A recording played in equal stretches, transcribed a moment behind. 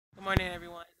Morning,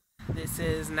 everyone. This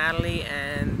is Natalie,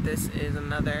 and this is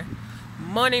another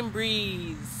morning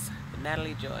breeze with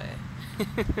Natalie Joy.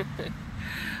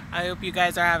 I hope you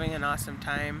guys are having an awesome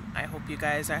time. I hope you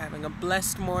guys are having a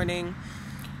blessed morning.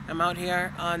 I'm out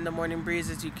here on the morning breeze,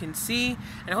 as you can see,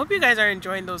 and I hope you guys are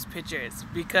enjoying those pictures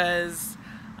because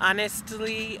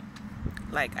honestly,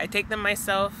 I take them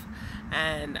myself,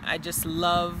 and I just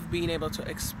love being able to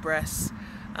express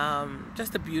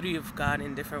just the beauty of God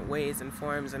in different ways and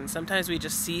forms. And sometimes we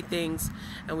just see things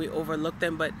and we overlook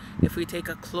them, but if we take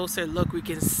a closer look, we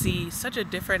can see such a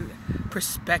different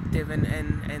perspective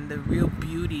and the real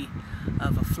beauty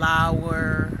of a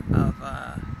flower, of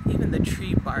even the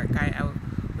tree bark. I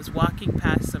was walking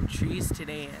past some trees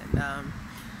today, and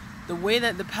the way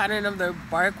that the pattern of their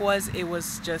bark was, it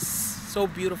was just so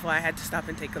beautiful. I had to stop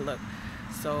and take a look.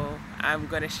 So I'm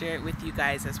going to share it with you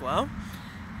guys as well.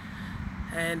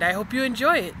 And I hope you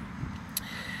enjoy it.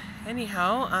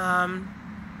 Anyhow,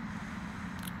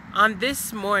 on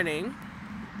this morning,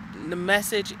 the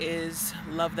message is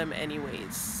love them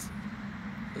anyways.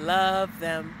 Love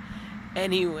them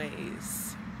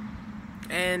anyways.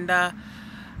 And I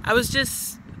was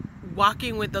just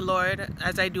walking with the Lord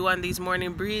as I do on these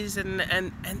morning breeze, and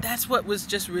that's what was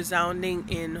just resounding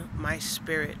in my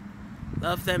spirit.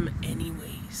 Love them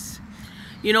anyways.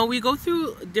 You know, we go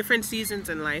through different seasons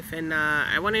in life, and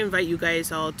I want to invite you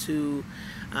guys all to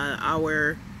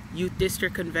our youth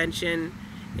district convention.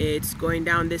 It's going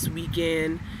down this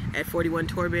weekend at 41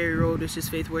 Torbury Road, which is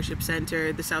Faith Worship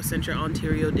Center, the South Central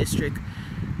Ontario District.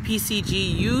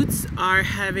 PCG youths are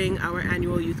having our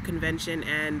annual youth convention,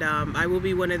 and I will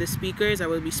be one of the speakers. I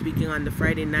will be speaking on the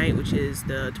Friday night, which is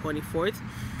the 24th.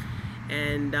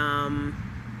 And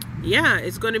yeah,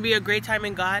 it's going to be a great time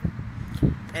in God.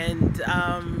 And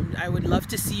I would love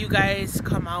to see you guys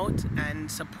come out and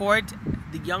support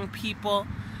the young people,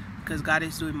 because God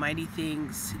is doing mighty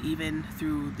things even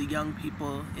through the young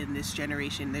people in this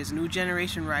generation. There's a new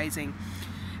generation rising,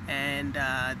 and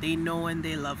they know and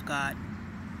they love God.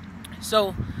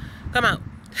 So come out.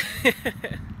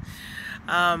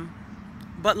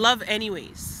 But love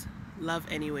anyways. Love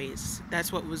anyways.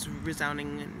 That's what was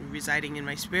resounding and residing in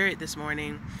my spirit this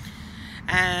morning.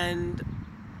 And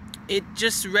it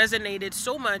just resonated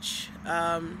so much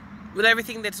with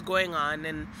everything that's going on.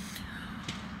 And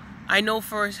I know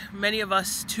for many of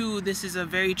us too, this is a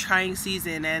very trying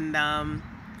season, and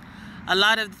a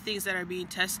lot of the things that are being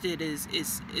tested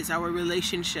is our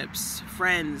relationships,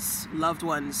 friends, loved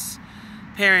ones,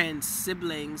 parents,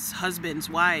 siblings, husbands,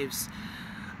 wives.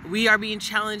 We are being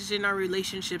challenged in our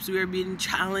relationships. We are being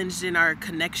challenged in our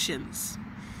connections.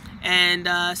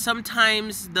 And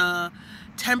sometimes the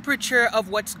temperature of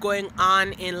what's going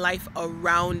on in life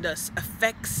around us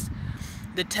affects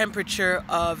the temperature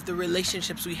of the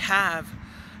relationships we have,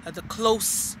 the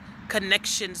close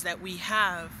connections that we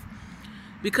have.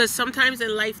 Because sometimes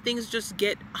in life things just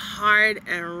get hard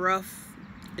and rough,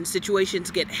 and situations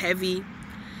get heavy.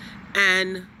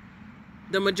 And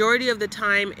the majority of the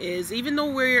time is, even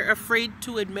though we're afraid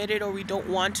to admit it or we don't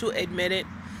want to admit it,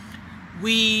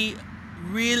 we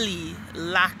really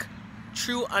lack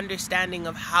true understanding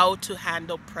of how to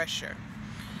handle pressure.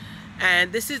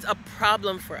 And this is a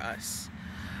problem for us.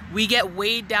 We get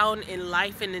weighed down in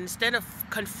life, and instead of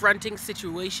confronting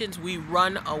situations, we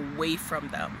run away from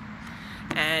them.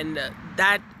 And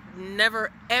that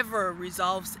never ever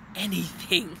resolves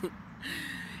anything.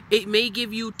 It may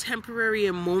give you temporary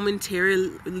and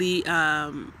momentarily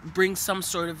bring some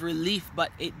sort of relief,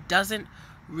 but it doesn't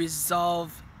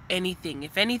resolve anything.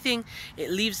 If anything, it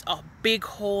leaves a big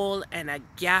hole and a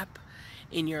gap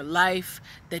in your life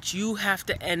that you have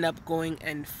to end up going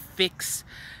and fix,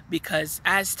 because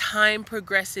as time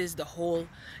progresses, the hole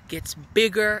gets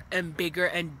bigger and bigger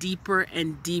and deeper,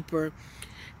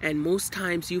 and most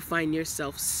times you find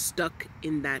yourself stuck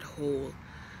in that hole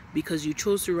because you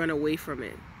chose to run away from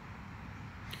it.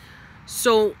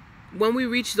 So when we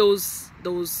reach those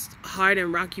hard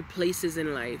and rocky places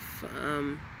in life,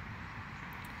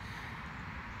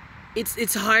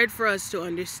 it's hard for us to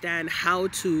understand how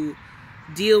to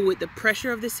deal with the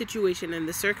pressure of the situation and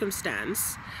the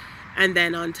circumstance, and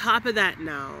then on top of that,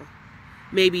 now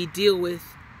maybe deal with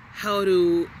how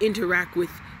to interact with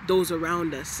those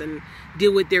around us and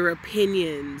deal with their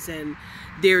opinions and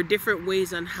their different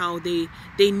ways on how they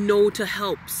know to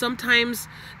help. Sometimes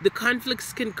the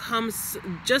conflicts can come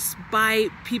just by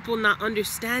people not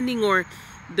understanding, or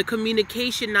the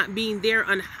communication not being there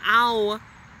on how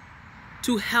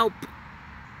to help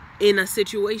in a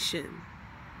situation.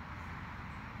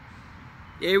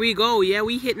 There we go. Yeah,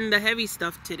 we hitting the heavy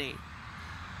stuff today.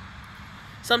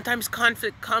 Sometimes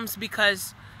conflict comes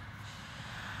because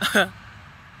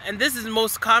and this is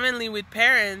most commonly with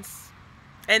parents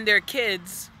and their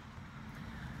kids.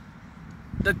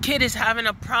 The kid is having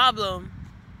a problem.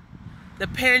 The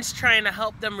parent's trying to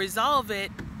help them resolve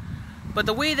it. But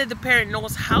the way that the parent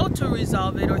knows how to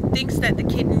resolve it or thinks that the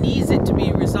kid needs it to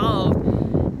be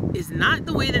resolved is not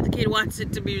the way that the kid wants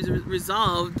it to be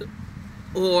resolved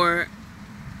or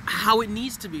how it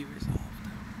needs to be resolved.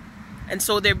 And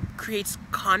so there creates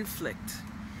conflict.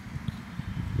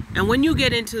 And when you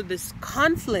get into this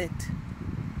conflict,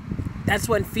 that's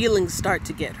when feelings start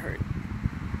to get hurt.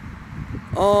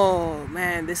 Oh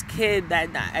man, this kid that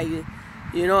I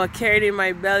carried in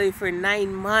my belly for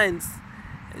 9 months.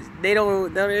 They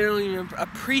don't even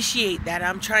appreciate that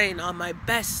I'm trying on my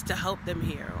best to help them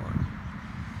here. Or,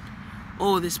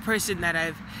 oh, this person that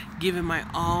I've given my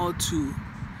all to.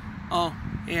 Oh,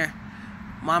 here.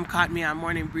 Mom caught me on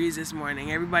Morning Breeze this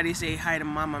morning. Everybody say hi to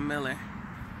Mama Miller.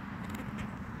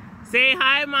 Say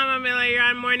hi, Mama Miller. You're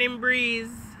on Morning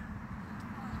Breeze.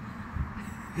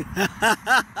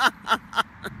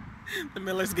 The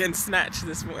Miller's getting snatched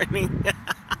this morning.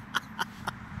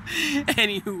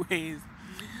 Anyways,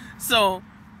 so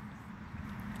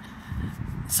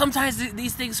sometimes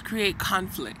these things create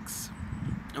conflicts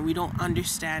and we don't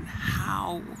understand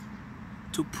how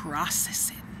to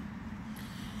process it.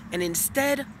 And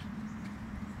instead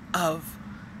of,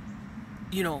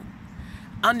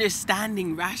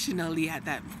 understanding rationally at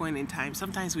that point in time,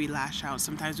 sometimes we lash out,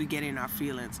 sometimes we get in our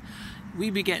feelings. We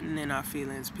be getting in our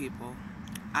feelings, people.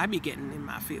 I be getting in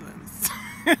my feelings.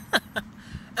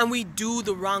 And we do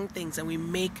the wrong things and we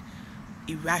make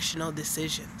irrational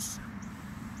decisions.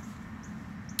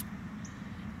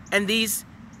 And these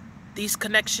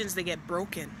connections, they get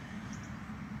broken.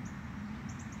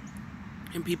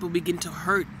 And people begin to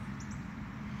hurt.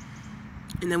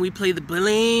 And then we play the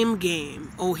blame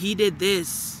game. Oh, he did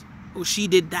this. Oh, she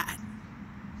did that.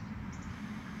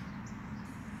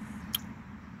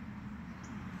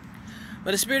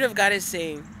 But the Spirit of God is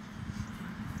saying,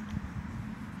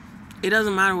 it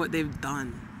doesn't matter what they've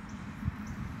done.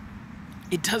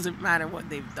 It doesn't matter what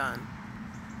they've done.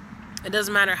 It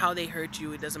doesn't matter how they hurt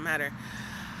you. It doesn't matter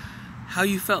how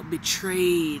you felt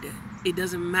betrayed. It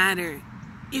doesn't matter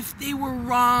if they were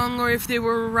wrong or if they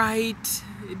were right.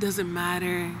 It doesn't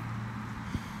matter.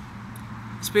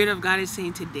 The Spirit of God is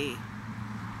saying today,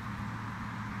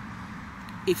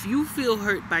 if you feel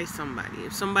hurt by somebody,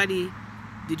 if somebody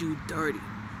did you dirty,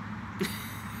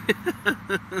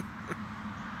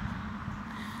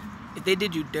 if they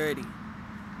did you dirty,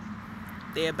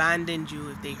 if they abandoned you,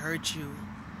 if they hurt you,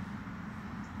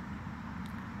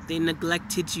 if they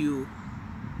neglected you,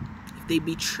 if they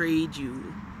betrayed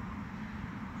you,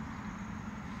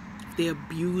 if they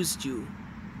abused you,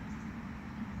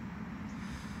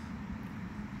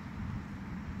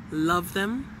 love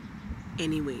them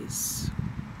anyways.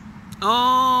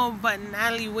 Oh, but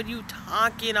Natalie, what are you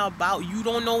talking about? You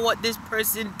don't know what this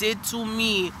person did to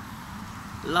me.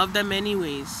 Love them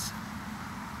anyways.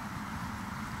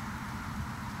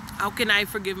 How can I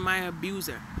forgive my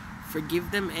abuser? Forgive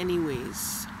them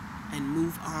anyways and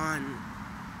move on.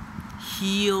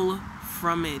 Heal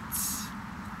from it.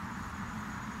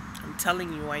 I'm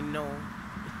telling you, I know.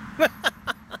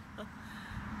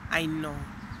 I know.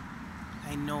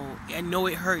 I know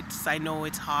it hurts. I know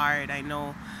it's hard. I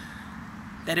know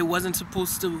that it wasn't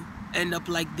supposed to end up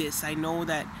like this. I know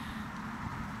that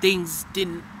things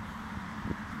didn't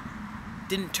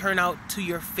turn out to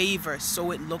your favor, so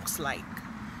it looks like.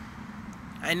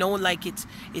 I know, like, it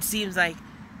seems like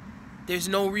there's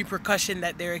no repercussion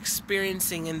that they're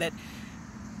experiencing and that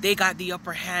they got the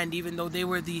upper hand, even though they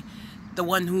were the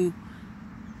one who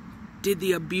did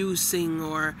the abusing,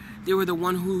 or they were the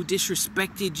one who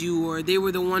disrespected you, or they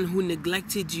were the one who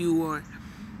neglected you. Or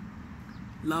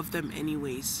love them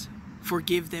anyways.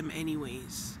 Forgive them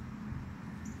anyways.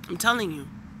 I'm telling you,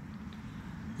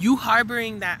 you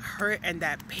harboring that hurt and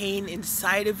that pain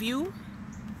inside of you,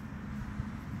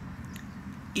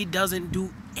 it doesn't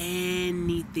do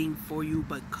anything for you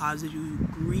but causes you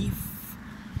grief,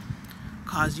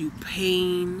 cause you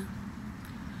pain.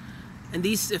 And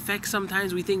these effects,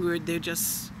 sometimes we think they're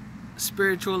just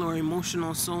spiritual or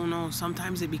emotional. So no,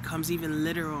 sometimes it becomes even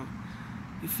literal.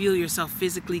 You feel yourself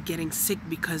physically getting sick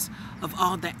because of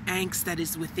all the angst that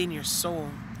is within your soul,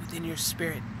 within your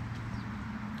spirit.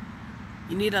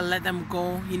 You need to let them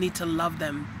go. You need to love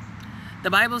them. The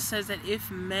Bible says that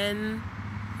if men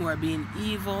who are being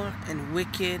evil and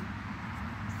wicked,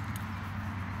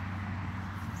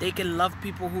 they can love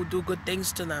people who do good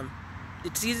things to them.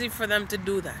 It's easy for them to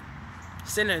do that.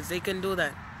 Sinners, they can do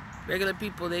that. Regular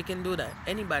people, they can do that.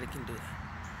 Anybody can do that.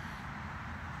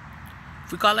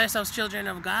 If we call ourselves children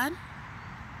of God,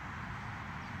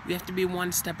 We have to be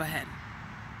one step ahead,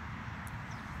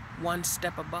 one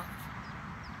step above.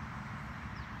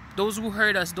 Those who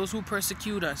hurt us, those who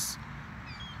persecute us,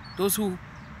 those who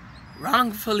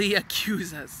wrongfully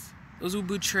accuse us, those who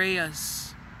betray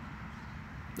us,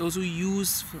 those who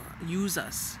use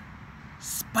us,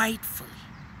 spitefully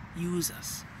use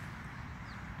us.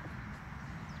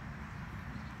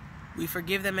 We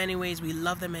forgive them anyways, we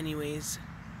love them anyways,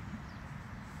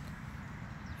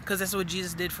 because that's what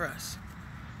Jesus did for us.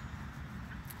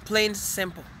 Plain and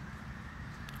simple.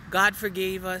 God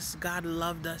forgave us, God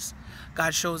loved us,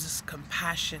 God shows us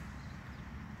compassion.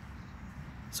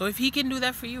 So if he can do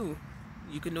that for you,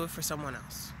 you can do it for someone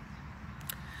else.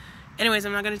 Anyways,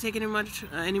 I'm not going to take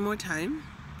any more time.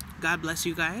 God bless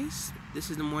you guys. This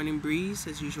is the Morning Breeze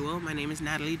as usual. My name is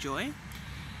Natalie Joy.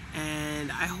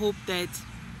 And I hope that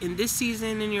in this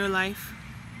season in your life,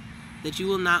 that you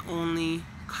will not only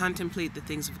contemplate the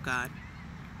things of God,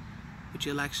 but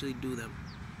you'll actually do them.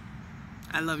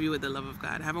 I love you with the love of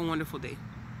God. Have a wonderful day.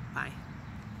 Bye.